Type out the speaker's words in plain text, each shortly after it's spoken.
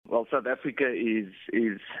Well, South Africa is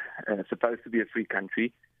supposed to be a free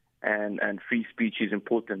country, and free speech is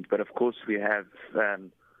important. But of course, we have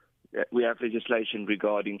legislation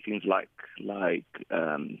regarding things like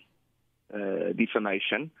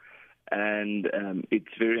defamation, and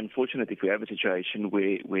it's very unfortunate if we have a situation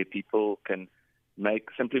where people can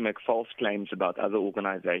simply make false claims about other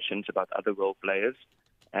organizations, about other role players,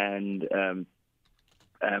 and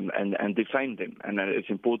defame them. And it's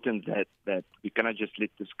important that we cannot just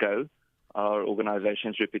let this go. Our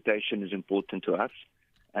organization's reputation is important to us,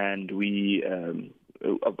 and we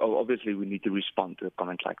obviously we need to respond to a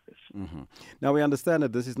comment like this. Mm-hmm. Now, we understand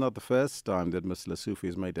that this is not the first time that Mr. Lesufi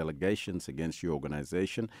has made allegations against your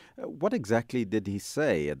organization. What exactly did he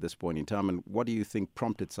say at this point in time, and what do you think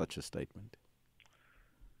prompted such a statement?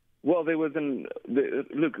 Well, there was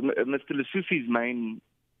look, Mr. Lesufi's main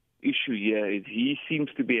issue here is he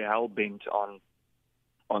seems to be hell-bent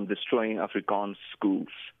on destroying Afrikaans schools.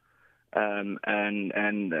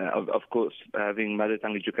 Of course, having mother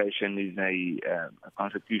tongue education is a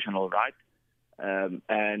constitutional right, and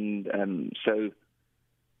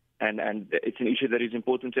it's an issue that is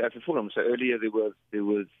important to AfriForum. So earlier there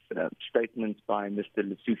was statements by Mr.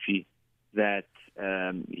 Lesufi that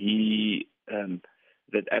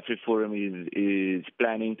that AfriForum is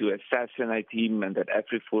planning to assassinate him, and that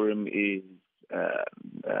AfriForum is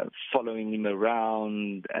following him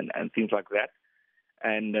around and things like that.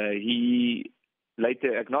 And he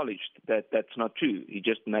later acknowledged that that's not true. He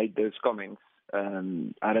just made those comments.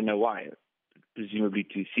 I don't know why, presumably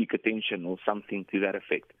to seek attention or something to that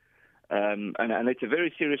effect. And it's a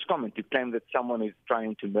very serious comment to claim that someone is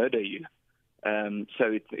trying to murder you.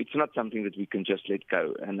 So it's not something that we can just let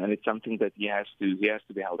go, and it's something that he has to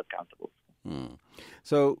be held accountable.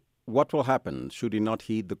 So what will happen should he not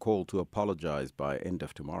heed the call to apologize by end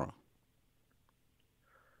of tomorrow?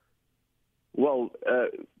 Well,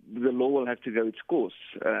 the law will have to go its course.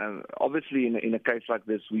 Obviously, in a case like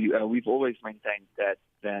this, we've always maintained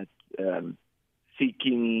that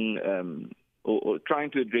seeking or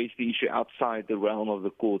trying to address the issue outside the realm of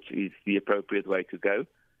the courts is the appropriate way to go.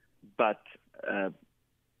 But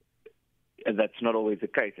that's not always the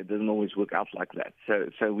case. It doesn't always work out like that.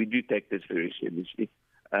 So we do take this very seriously.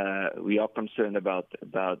 We are concerned about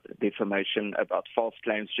defamation, about false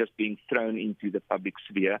claims just being thrown into the public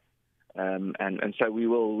sphere. And so we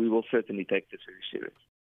will certainly take this very seriously.